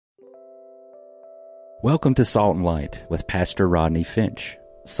Welcome to Salt and Light with Pastor Rodney Finch.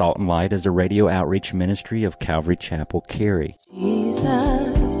 Salt and Light is a radio outreach ministry of Calvary Chapel, Cary.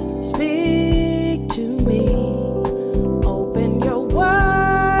 Jesus, speak to me. Open your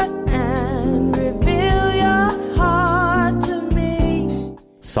word and reveal your heart to me.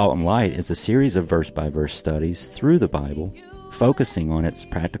 Salt and Light is a series of verse-by-verse studies through the Bible, focusing on its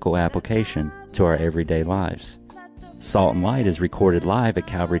practical application to our everyday lives. Salt and Light is recorded live at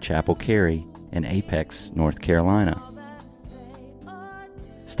Calvary Chapel, Cary in Apex, North Carolina.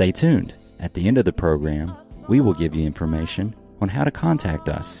 Stay tuned. At the end of the program, we will give you information on how to contact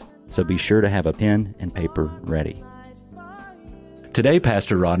us, so be sure to have a pen and paper ready. Today,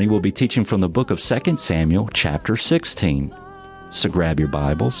 Pastor Rodney will be teaching from the book of 2 Samuel, chapter 16. So grab your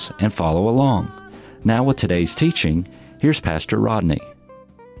Bibles and follow along. Now with today's teaching, here's Pastor Rodney.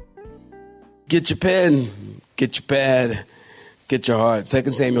 Get your pen, get your pad, get your heart.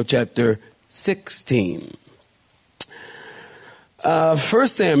 2 Samuel chapter 16. 1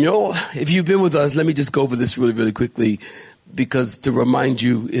 Samuel, if you've been with us, let me just go over this really quickly, because to remind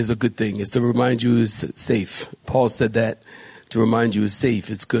you is a good thing. It's to remind you is safe. Paul said that. To remind you is safe.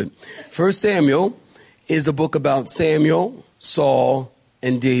 It's good. 1 Samuel is a book about Samuel, Saul,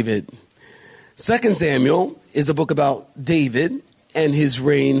 and David. 2 Samuel is a book about David and his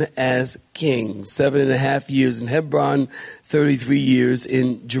reign as king. 7.5 years in Hebron, 33 years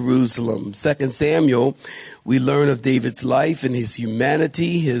in Jerusalem. 2 Samuel, we learn of David's life and his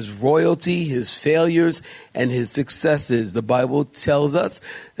humanity, his royalty, his failures, and his successes. The Bible tells us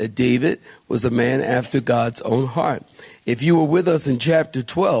that David was a man after God's own heart. If you were with us in chapter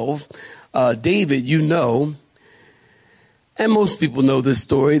 12, David, you know, and most people know this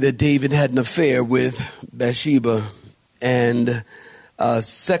story, that David had an affair with Bathsheba. And 2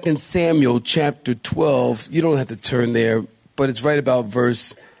 Samuel chapter 12, you don't have to turn there, but it's right about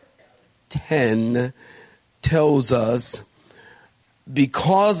verse 10, tells us,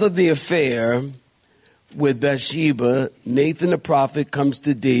 because of the affair with Bathsheba, Nathan the prophet comes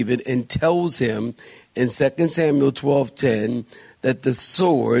to David and tells him in 2 Samuel 12:10 that the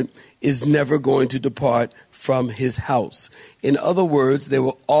sword is never going to depart from his house. In other words, there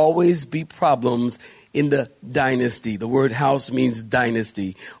will always be problems in the dynasty. The word house means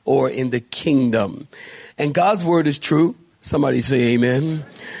dynasty, or in the kingdom. And God's word is true. Somebody say amen.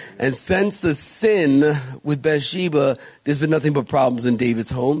 And since the sin with Bathsheba, there's been nothing but problems in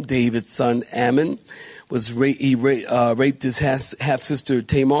David's home. David's son Ammon raped his half-sister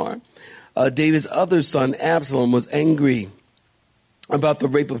Tamar. David's other son Absalom was angry about the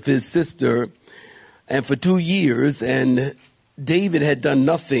rape of his sister, and for 2 years, and David had done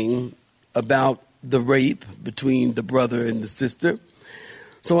nothing about the rape between the brother and the sister.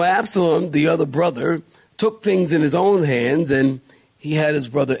 So Absalom, the other brother, took things in his own hands, and he had his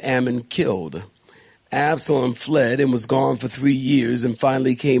brother Ammon killed. Absalom fled and was gone for 3 years, and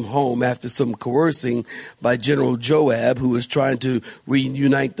finally came home after some coercing by General Joab, who was trying to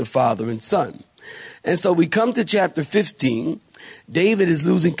reunite the father and son. And so we come to chapter 15. David is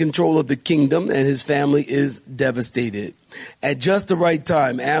losing control of the kingdom, and his family is devastated. At just the right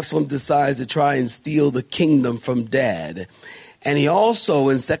time, Absalom decides to try and steal the kingdom from Dad. And he also,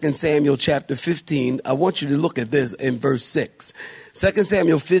 in 2 Samuel chapter 15, I want you to look at this in verse 6. 2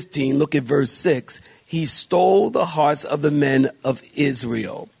 Samuel 15, look at verse 6. He stole the hearts of the men of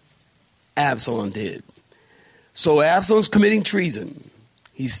Israel. Absalom did. So Absalom's committing treason.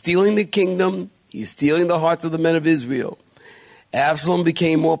 He's stealing the kingdom. He's stealing the hearts of the men of Israel. Absalom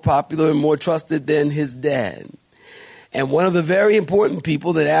became more popular and more trusted than his dad. And one of the very important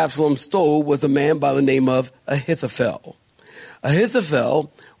people that Absalom stole was a man by the name of Ahithophel.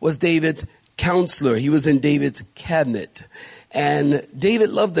 Ahithophel was David's counselor. He was in David's cabinet. And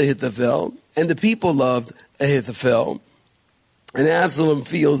David loved Ahithophel, and the people loved Ahithophel. And Absalom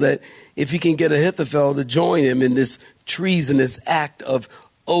feels that if he can get Ahithophel to join him in this treasonous act of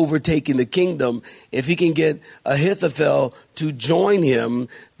overtaking the kingdom, if he can get Ahithophel to join him,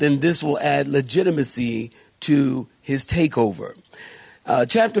 then this will add legitimacy to his takeover.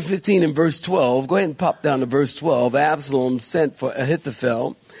 Chapter 15 and verse 12, go ahead and pop down to verse 12. Absalom sent for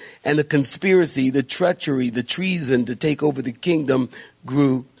Ahithophel, and the conspiracy, the treachery, the treason to take over the kingdom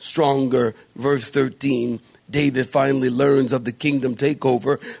grew stronger. Verse 13, David finally learns of the kingdom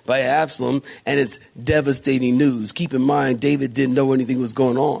takeover by Absalom, and it's devastating news. Keep in mind, David didn't know anything was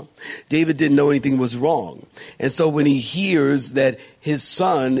going on. David didn't know anything was wrong. And so when he hears that his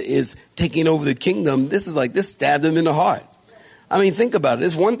son is taking over the kingdom, this stabbed him in the heart. I mean, think about it.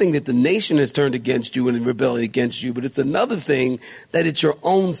 It's one thing that the nation has turned against you and rebelled against you, but it's another thing that it's your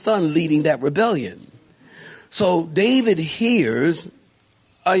own son leading that rebellion. So David hears,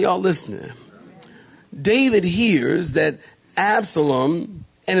 are y'all listening? David hears that Absalom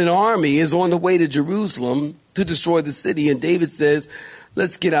and an army is on the way to Jerusalem to destroy the city. And David says,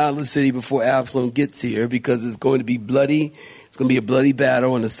 let's get out of the city before Absalom gets here, because it's going to be bloody. It's going to be a bloody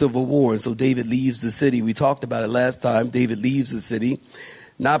battle and a civil war. And so David leaves the city. We talked about it last time. David leaves the city,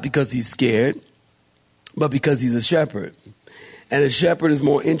 not because he's scared, but because he's a shepherd. And a shepherd is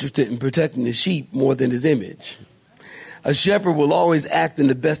more interested in protecting the sheep more than his image. A shepherd will always act in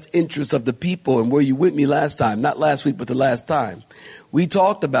the best interest of the people. And were you with me last time? Not last week, but the last time. We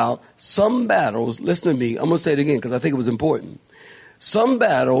talked about some battles. Listen to me. I'm going to say it again because I think it was important. Some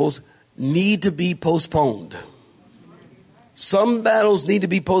battles need to be postponed. Some battles need to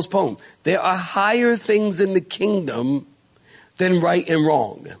be postponed. There are higher things in the kingdom than right and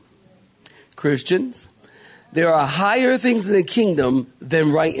wrong. Christians, there are higher things in the kingdom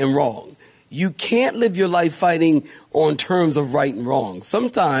than right and wrong. You can't live your life fighting on terms of right and wrong.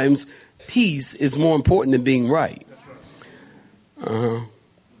 Sometimes peace is more important than being right.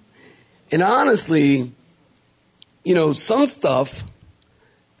 And honestly, some stuff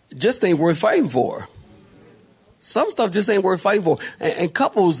just ain't worth fighting for. Some stuff just ain't worth fighting for. And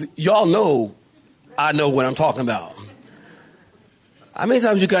couples, y'all know, I know what I'm talking about. How many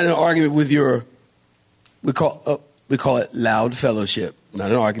times you got in an argument with your, we call it loud fellowship. Not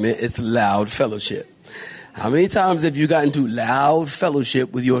an argument, it's loud fellowship. How many times have you gotten into loud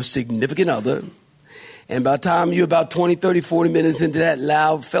fellowship with your significant other? And by the time you're about 20, 30, 40 minutes into that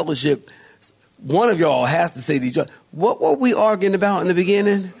loud fellowship, one of y'all has to say to each other, what were we arguing about in the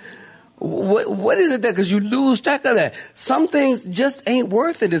beginning? What is it that, because you lose track of that. Some things just ain't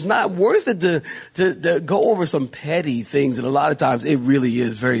worth it. It's not worth it to go over some petty things. And a lot of times it really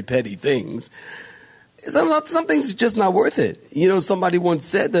is very petty things. Some things are just not worth it. Somebody once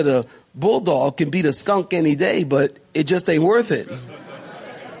said that a bulldog can beat a skunk any day, but it just ain't worth it.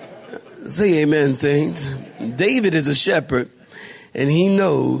 Say amen, saints. David is a shepherd, and he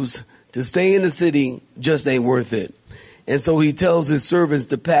knows to stay in the city just ain't worth it. And so he tells his servants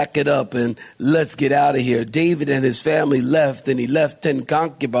to pack it up and let's get out of here. David and his family left, and he left 10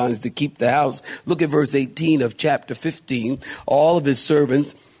 concubines to keep the house. Look at verse 18 of chapter 15. All of his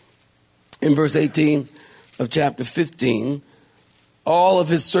servants, in verse 18 of chapter 15, all of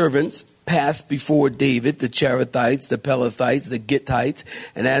his servants passed before David, the Cherethites, the Pelethites, the Gittites,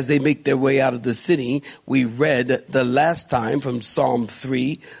 and as they make their way out of the city, we read the last time from Psalm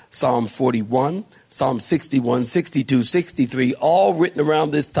 3, Psalm 41, Psalm 61, 62, 63, all written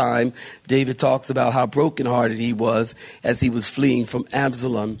around this time. David talks about how brokenhearted he was as he was fleeing from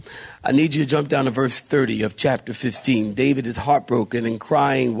Absalom. I need you to jump down to verse 30 of chapter 15. David is heartbroken and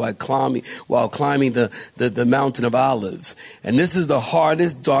crying while climbing the mountain of Olives. And this is the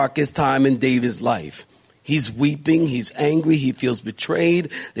hardest, darkest time in David's life. He's weeping. He's angry. He feels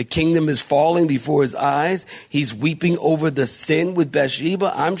betrayed. The kingdom is falling before his eyes. He's weeping over the sin with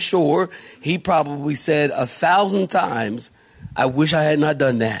Bathsheba. I'm sure he probably said 1,000 times, I wish I had not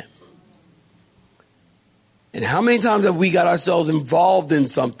done that. And how many times have we got ourselves involved in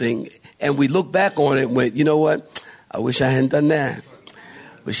something and we look back on it and went, you know what? I wish I hadn't done that.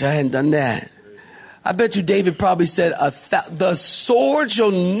 Wish I hadn't done that. I bet you David probably said, the sword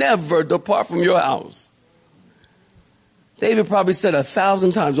shall never depart from your house. David probably said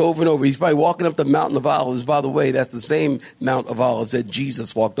 1,000 times over and over. He's probably walking up the mountain of Olives. By the way, that's the same Mount of Olives that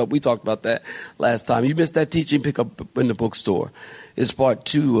Jesus walked up. We talked about that last time. You missed that teaching, pick up in the bookstore. It's part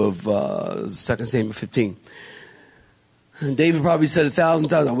 2 of 2 Samuel 15. And David probably said 1,000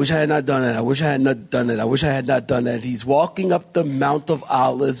 times, I wish I had not done that. I wish I had not done that. I wish I had not done that. He's walking up the Mount of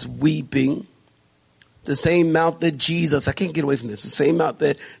Olives weeping. The same mount that Jesus, I can't get away from this, the same mount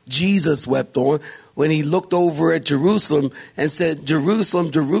that Jesus wept on when he looked over at Jerusalem and said,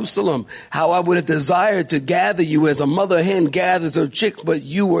 Jerusalem, Jerusalem, how I would have desired to gather you as a mother hen gathers her chicks, but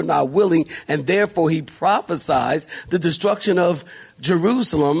you were not willing. And therefore he prophesies the destruction of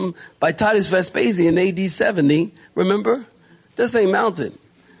Jerusalem by Titus Vespasian in AD 70. Remember? The same mountain.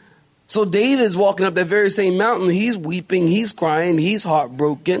 So David's walking up that very same mountain. He's weeping, he's crying, he's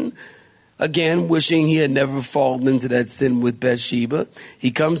heartbroken. Again, wishing he had never fallen into that sin with Bathsheba.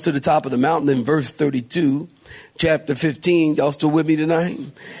 He comes to the top of the mountain in verse 32, chapter 15. Y'all still with me tonight?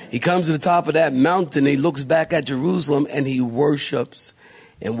 He comes to the top of that mountain. He looks back at Jerusalem and he worships.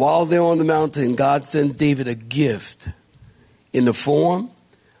 And while they're on the mountain, God sends David a gift in the form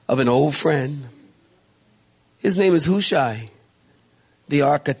of an old friend. His name is Hushai, the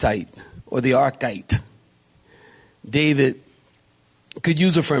Archite or the Archite. David could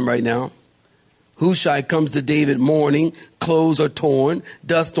use a friend right now. Hushai comes to David mourning, clothes are torn,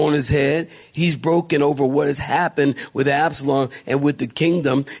 dust on his head. He's broken over what has happened with Absalom and with the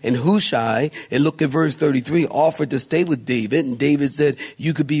kingdom. And Hushai, and look at verse 33, offered to stay with David. And David said,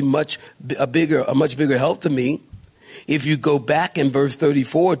 you could be a much bigger help to me if you go back in verse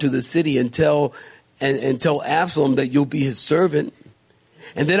 34 to the city and tell Absalom that you'll be his servant.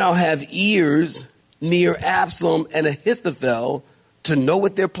 And then I'll have ears near Absalom and Ahithophel to know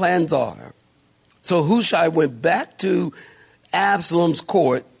what their plans are. So Hushai went back to Absalom's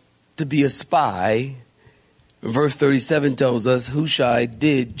court to be a spy. Verse 37 tells us Hushai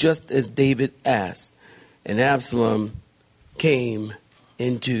did just as David asked, and Absalom came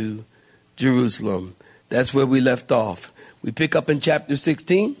into Jerusalem. That's where we left off. We pick up in chapter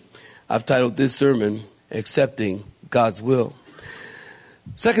 16. I've titled this sermon, Accepting God's Will.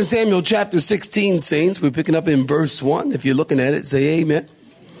 2 Samuel chapter 16, saints, we're picking up in verse 1. If you're looking at it, say amen.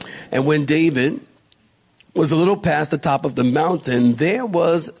 And when David was a little past the top of the mountain, there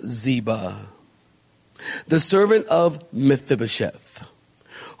was Ziba, the servant of Mephibosheth,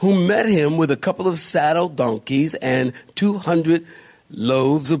 who met him with a couple of saddled donkeys and 200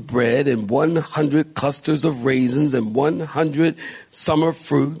 loaves of bread and 100 clusters of raisins and 100 summer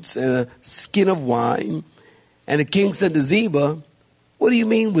fruits and a skin of wine. And the king said to Ziba, what do you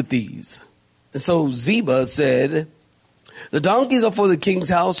mean with these? And so Ziba said, the donkeys are for the king's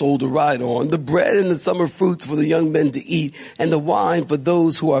household to ride on, the bread and the summer fruits for the young men to eat, and the wine for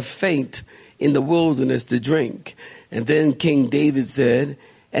those who are faint in the wilderness to drink. And then King David said,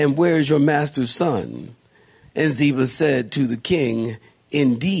 and where is your master's son? And Ziba said to the king,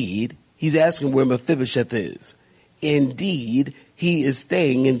 indeed, he's asking where Mephibosheth is. Indeed, he is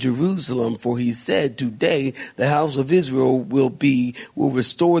staying in Jerusalem, for he said, today the house of Israel will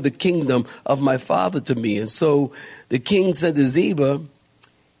restore the kingdom of my father to me. And so the king said to Ziba,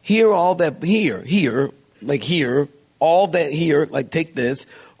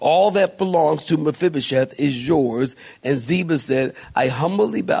 all that belongs to Mephibosheth is yours. And Ziba said, I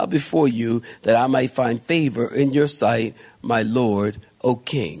humbly bow before you that I might find favor in your sight, my Lord, O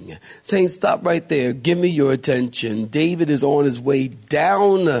king. Saints, stop right there. Give me your attention. David is on his way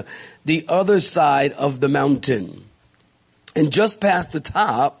down the other side of the mountain. And just past the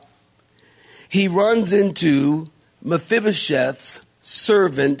top, he runs into Mephibosheth's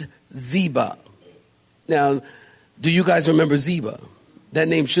servant, Ziba. Now, do you guys remember Ziba? That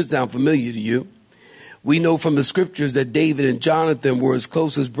name should sound familiar to you. We know from the scriptures that David and Jonathan were as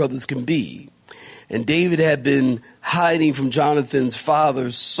close as brothers can be. And David had been hiding from Jonathan's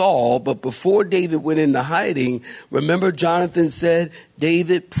father, Saul. But before David went into hiding, remember Jonathan said,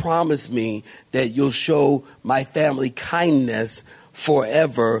 David, promise me that you'll show my family kindness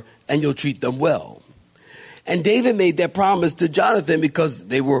forever and you'll treat them well. And David made that promise to Jonathan because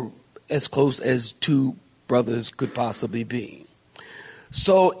they were as close as two brothers could possibly be.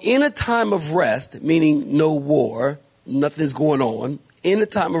 So in a time of rest, meaning no war, nothing's going on, in a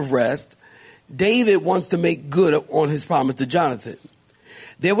time of rest, David wants to make good on his promise to Jonathan.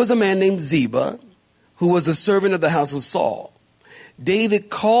 There was a man named Ziba who was a servant of the house of Saul. David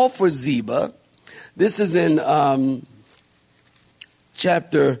called for Ziba. This is in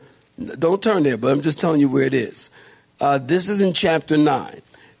chapter, don't turn there, but I'm just telling you where it is. This is in chapter 9.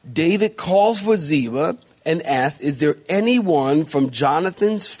 David calls for Ziba and asks, is there anyone from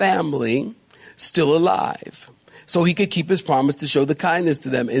Jonathan's family still alive? So he could keep his promise to show the kindness to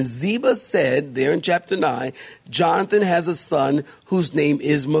them. And Ziba said, there in chapter 9, Jonathan has a son whose name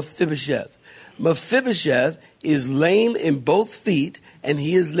is Mephibosheth. Mephibosheth is lame in both feet, and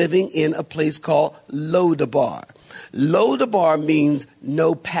he is living in a place called Lodabar. Lodabar means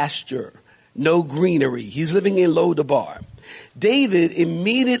no pasture, no greenery. He's living in Lodabar. David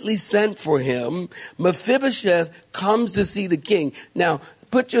immediately sent for him. Mephibosheth comes to see the king. Now,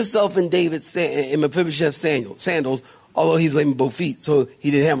 put yourself in Mephibosheth's sandals, although he was lame in both feet, so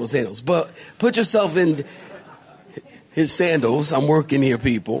he didn't have no sandals. But put yourself in his sandals. I'm working here,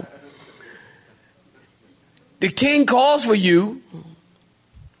 people. The king calls for you.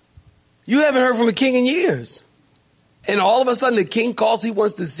 You haven't heard from a king in years. And all of a sudden the king calls, he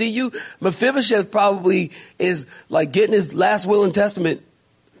wants to see you. Mephibosheth probably is like getting his last will and testament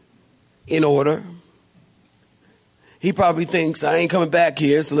in order. He probably thinks, I ain't coming back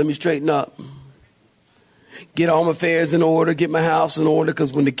here, so let me straighten up. Get all my affairs in order, get my house in order,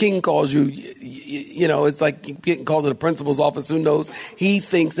 because when the king calls you, you know, it's like getting called to the principal's office. Who knows? He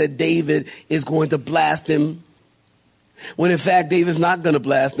thinks that David is going to blast him, when in fact David's not going to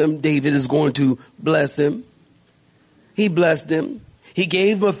blast him. David is going to bless him. He blessed him. He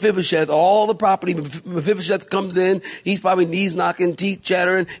gave Mephibosheth all the property. Mephibosheth comes in. He's probably knees knocking, teeth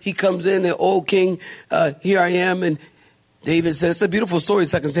chattering. He comes in and, oh, king, here I am. And David says, it's a beautiful story,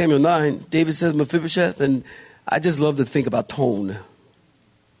 2 Samuel 9. David says, Mephibosheth, and I just love to think about tone.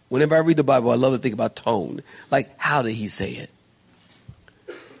 Whenever I read the Bible, I love to think about tone. Like, how did he say it?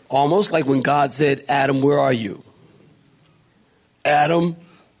 Almost like when God said, Adam, where are you? Adam,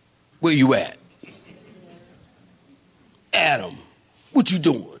 where you at? Adam, what you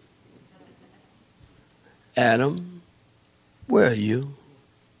doing? Adam, where are you?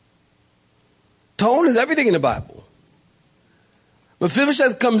 Tone is everything in the Bible.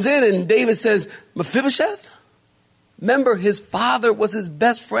 Mephibosheth comes in and David says, Mephibosheth? Remember, his father was his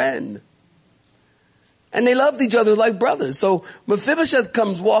best friend. And they loved each other like brothers. So Mephibosheth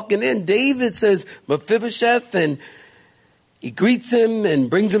comes walking in. David says, Mephibosheth, and he greets him and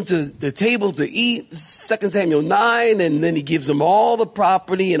brings him to the table to eat, 2 Samuel 9, and then he gives him all the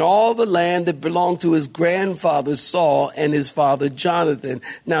property and all the land that belonged to his grandfather Saul and his father Jonathan.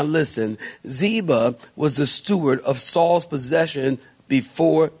 Now listen, Ziba was the steward of Saul's possession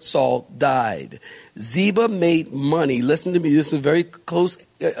before Saul died. Ziba made money. Listen to me, this is a very close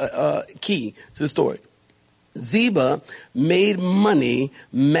key to the story. Ziba made money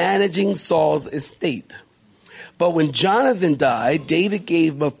managing Saul's estate. But when Jonathan died, David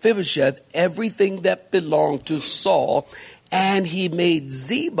gave Mephibosheth everything that belonged to Saul, and he made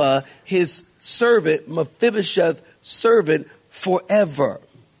Ziba his servant, Mephibosheth's servant, forever.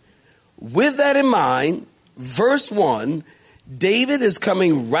 With that in mind, verse 1, David is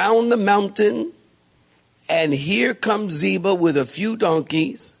coming round the mountain, and here comes Ziba with a few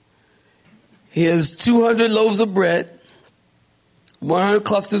donkeys. He has 200 loaves of bread, 100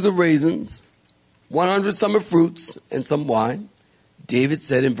 clusters of raisins, 100 summer fruits, and some wine. David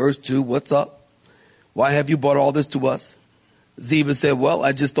said in verse 2, what's up? Why have you brought all this to us? Ziba said, well,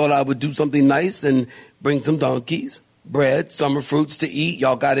 I just thought I would do something nice and bring some donkeys, bread, summer fruits to eat.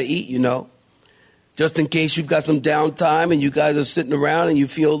 Y'all got to eat, you know. Just in case you've got some downtime and you guys are sitting around and you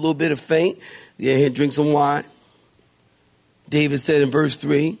feel a little bit of faint, yeah, here, drink some wine. David said in verse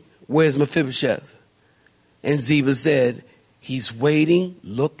 3, where's Mephibosheth? And Ziba said, he's waiting.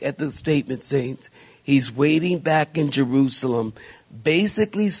 Look at the statement, saints. He's waiting back in Jerusalem,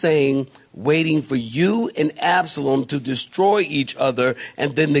 basically saying, waiting for you and Absalom to destroy each other,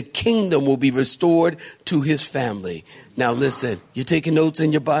 and then the kingdom will be restored to his family. Now listen, you're taking notes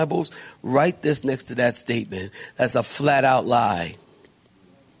in your Bibles? Write this next to that statement. That's a flat out lie.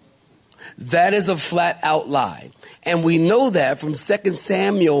 That is a flat out lie. And we know that from 2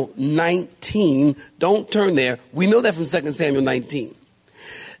 Samuel 19. Don't turn there. We know that from 2 Samuel 19.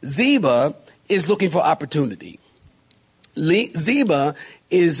 Ziba is looking for opportunity. Ziba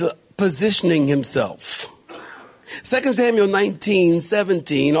is positioning himself. 2 Samuel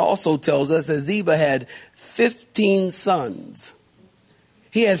 19:17 also tells us that Ziba had 15 sons.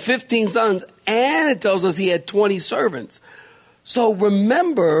 He had 15 sons, and it tells us he had 20 servants. So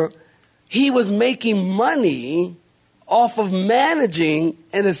remember, he was making money off of managing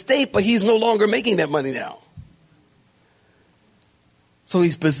an estate, but he's no longer making that money now. So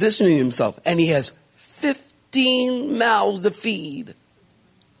he's positioning himself, and he has 15 mouths to feed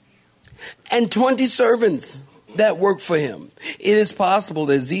and 20 servants that work for him. It is possible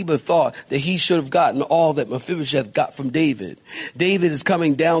that Ziba thought that he should have gotten all that Mephibosheth got from David. David is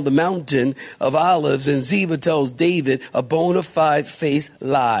coming down the mountain of Olives, and Ziba tells David a bona fide face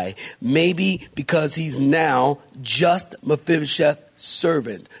lie. Maybe because he's now just Mephibosheth's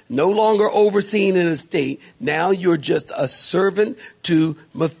servant, no longer overseeing an estate. Now you're just a servant to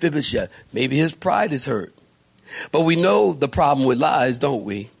Mephibosheth. Maybe his pride is hurt. But we know the problem with lies, don't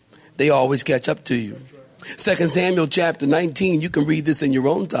we? They always catch up to you. 2 Samuel chapter 19, you can read this in your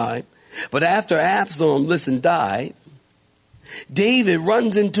own time. But after Absalom, died, David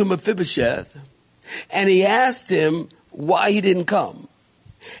runs into Mephibosheth, and he asked him why he didn't come.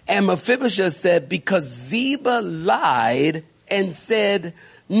 And Mephibosheth said, because Ziba lied and said,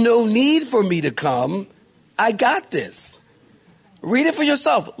 no need for me to come. I got this. Read it for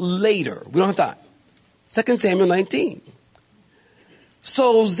yourself later. We don't have time. 2 Samuel 19.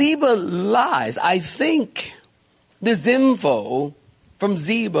 So Ziba lies. I think this info from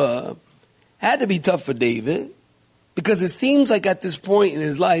Ziba had to be tough for David, because it seems like at this point in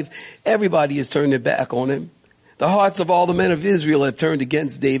his life, everybody has turned their back on him. The hearts of all the men of Israel have turned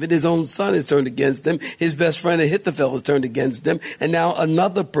against David. His own son has turned against him. His best friend Ahithophel has turned against him. And now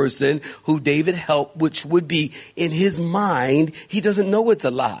another person who David helped, which would be in his mind, he doesn't know it's a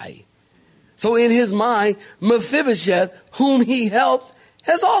lie. So in his mind, Mephibosheth, whom he helped,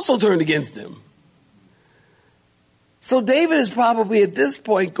 has also turned against him. So David is probably at this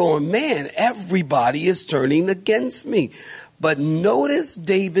point going, man, everybody is turning against me. But notice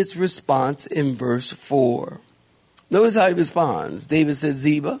David's response in verse 4. Notice how he responds. David said,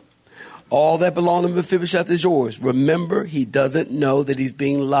 Ziba, all that belonged to Mephibosheth is yours. Remember, he doesn't know that he's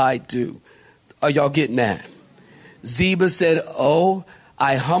being lied to. Are y'all getting that? Ziba said, oh,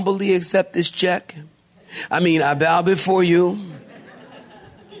 I humbly accept this check. I bow before you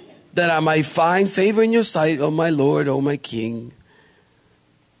that I might find favor in your sight, O my Lord, O my King.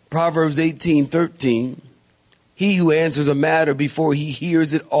 Proverbs 18:13. He who answers a matter before he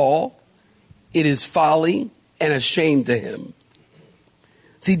hears it all, it is folly and a shame to him.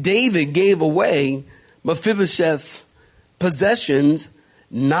 See, David gave away Mephibosheth's possessions,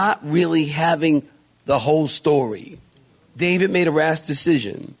 not really having the whole story. David made a rash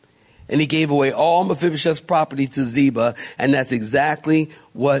decision, and he gave away all Mephibosheth's property to Ziba, and that's exactly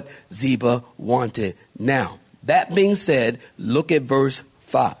what Ziba wanted. Now, that being said, look at verse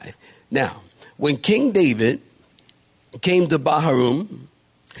 5. Now, when King David came to Bahurim,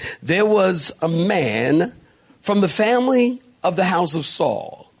 there was a man from the family of the house of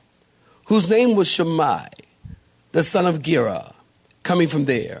Saul, whose name was Shimei, the son of Gera, coming from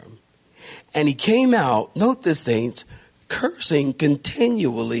there. And he came out, note this, saints, cursing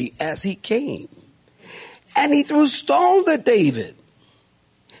continually as he came. And he threw stones at David.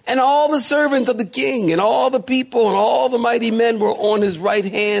 And all the servants of the king and all the people and all the mighty men were on his right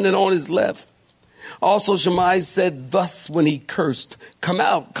hand and on his left. Also Shimei said thus when he cursed, come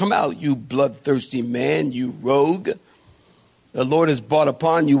out, you bloodthirsty man, you rogue. The Lord has brought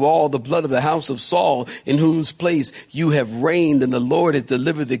upon you all the blood of the house of Saul, in whose place you have reigned, and the Lord has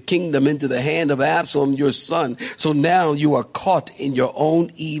delivered the kingdom into the hand of Absalom, your son. So now you are caught in your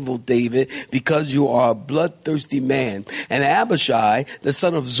own evil, David, because you are a bloodthirsty man. And Abishai, the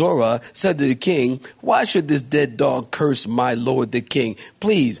son of Zorah, said to the king, why should this dead dog curse my lord the king?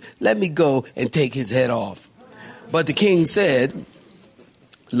 Please, let me go and take his head off. But the king said,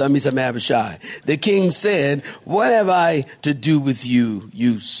 love me some Abishai. The king said, what have I to do with you,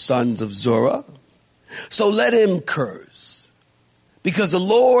 you sons of Zorah? So let him curse, because the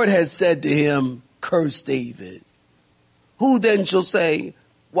Lord has said to him, curse David. Who then shall say,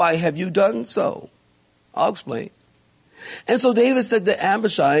 why have you done so? I'll explain. And so David said to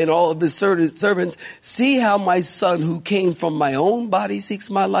Abishai and all of his servants, see how my son who came from my own body seeks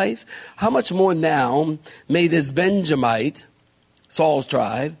my life? How much more now may this Benjamite, Saul's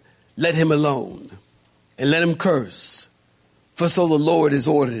tribe, let him alone and let him curse, for so the Lord has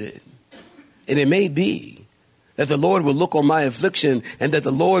ordered it. And it may be that the Lord will look on my affliction and that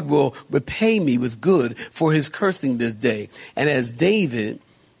the Lord will repay me with good for his cursing this day. And as David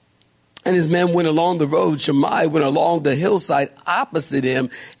and his men went along the road, Shimei went along the hillside opposite him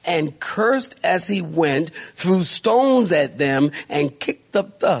and cursed as he went, threw stones at them and kicked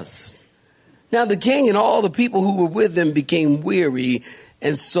up dust. Now the king and all the people who were with him became weary,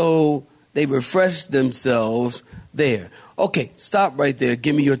 and so they refreshed themselves there. Okay, stop right there.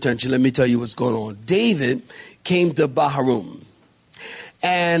 Give me your attention. Let me tell you what's going on. David came to Bahurim,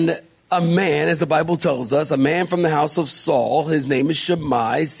 and a man, as the Bible tells us, a man from the house of Saul, his name is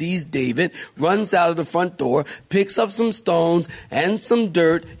Shimei, sees David, runs out of the front door, picks up some stones and some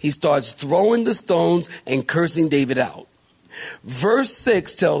dirt. He starts throwing the stones and cursing David out. Verse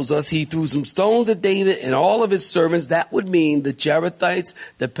 6 tells us he threw some stones at David and all of his servants. That would mean the Cherethites,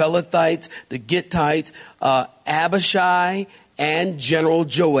 the Pelethites, the Gittites, Abishai, and General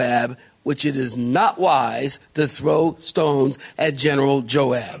Joab, which it is not wise to throw stones at General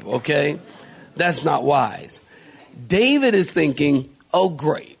Joab, okay? That's not wise. David is thinking, oh,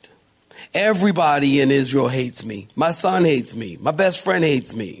 great. Everybody in Israel hates me. My son hates me. My best friend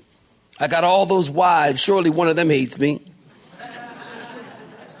hates me. I got all those wives. Surely one of them hates me.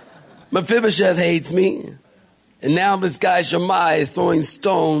 Mephibosheth hates me. And now this guy Shimei is throwing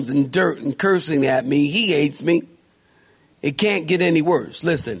stones and dirt and cursing at me. He hates me. It can't get any worse.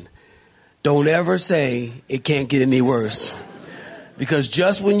 Listen, don't ever say it can't get any worse. Because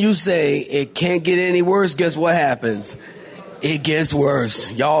just when you say it can't get any worse, guess what happens? It gets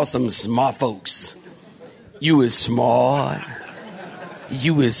worse. Y'all some smart folks. You is smart.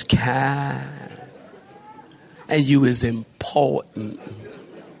 You is kind. And you is important.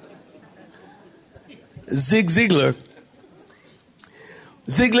 Zig Ziglar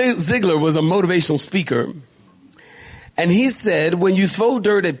was a motivational speaker. And he said, when you throw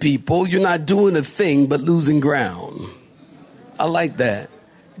dirt at people, you're not doing a thing but losing ground. I like that.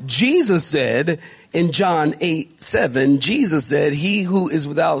 Jesus said in John 8:7, Jesus said, he who is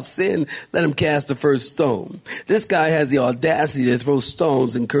without sin, let him cast the first stone. This guy has the audacity to throw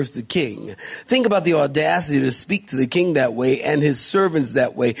stones and curse the king. Think about the audacity to speak to the king that way and his servants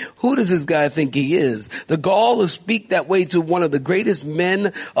that way. Who does this guy think he is? The gall to speak that way to one of the greatest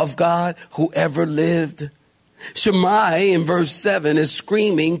men of God who ever lived. Shammai in verse 7 is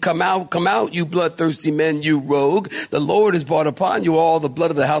screaming, come out, you bloodthirsty men, you rogue. The Lord has brought upon you all the blood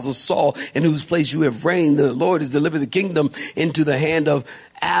of the house of Saul, in whose place you have reigned. The Lord has delivered the kingdom into the hand of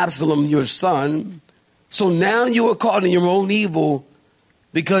Absalom, your son. So now you are caught in your own evil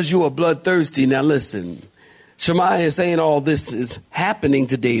because you are bloodthirsty. Now listen, Shammai is saying all this is happening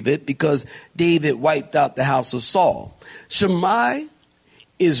to David because David wiped out the house of Saul. Shammai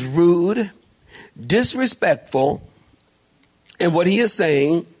is rude, disrespectful, and what he is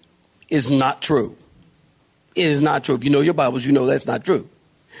saying is not true. It is not true. If you know your Bibles, you know that's not true.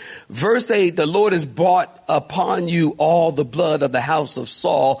 Verse 8, the Lord has brought upon you all the blood of the house of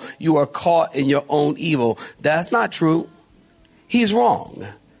Saul. You are caught in your own evil. That's not true. He's wrong.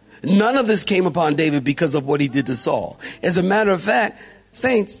 None of this came upon David because of what he did to Saul. As a matter of fact,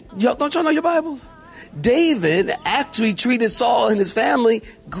 saints, don't y'all know your Bible? David actually treated Saul and his family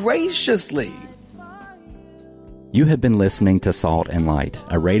graciously. You have been listening to Salt and Light,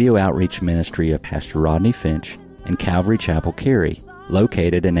 a radio outreach ministry of Pastor Rodney Finch and Calvary Chapel, Cary,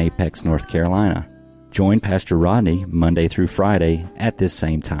 located in Apex, North Carolina. Join Pastor Rodney Monday through Friday at this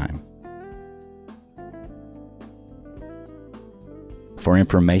same time. For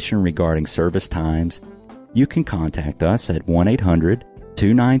information regarding service times, you can contact us at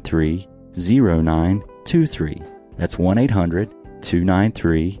 1-800-293-0923. That's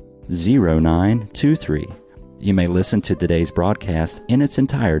 1-800-293-0923. You may listen to today's broadcast in its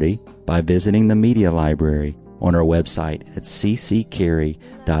entirety by visiting the media library on our website at cccary.org.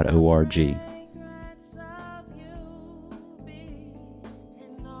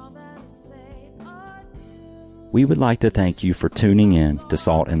 We would like to thank you for tuning in to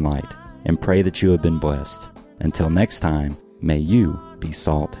Salt and Light and pray that you have been blessed. Until next time, may you be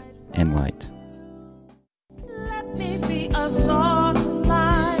salt and light.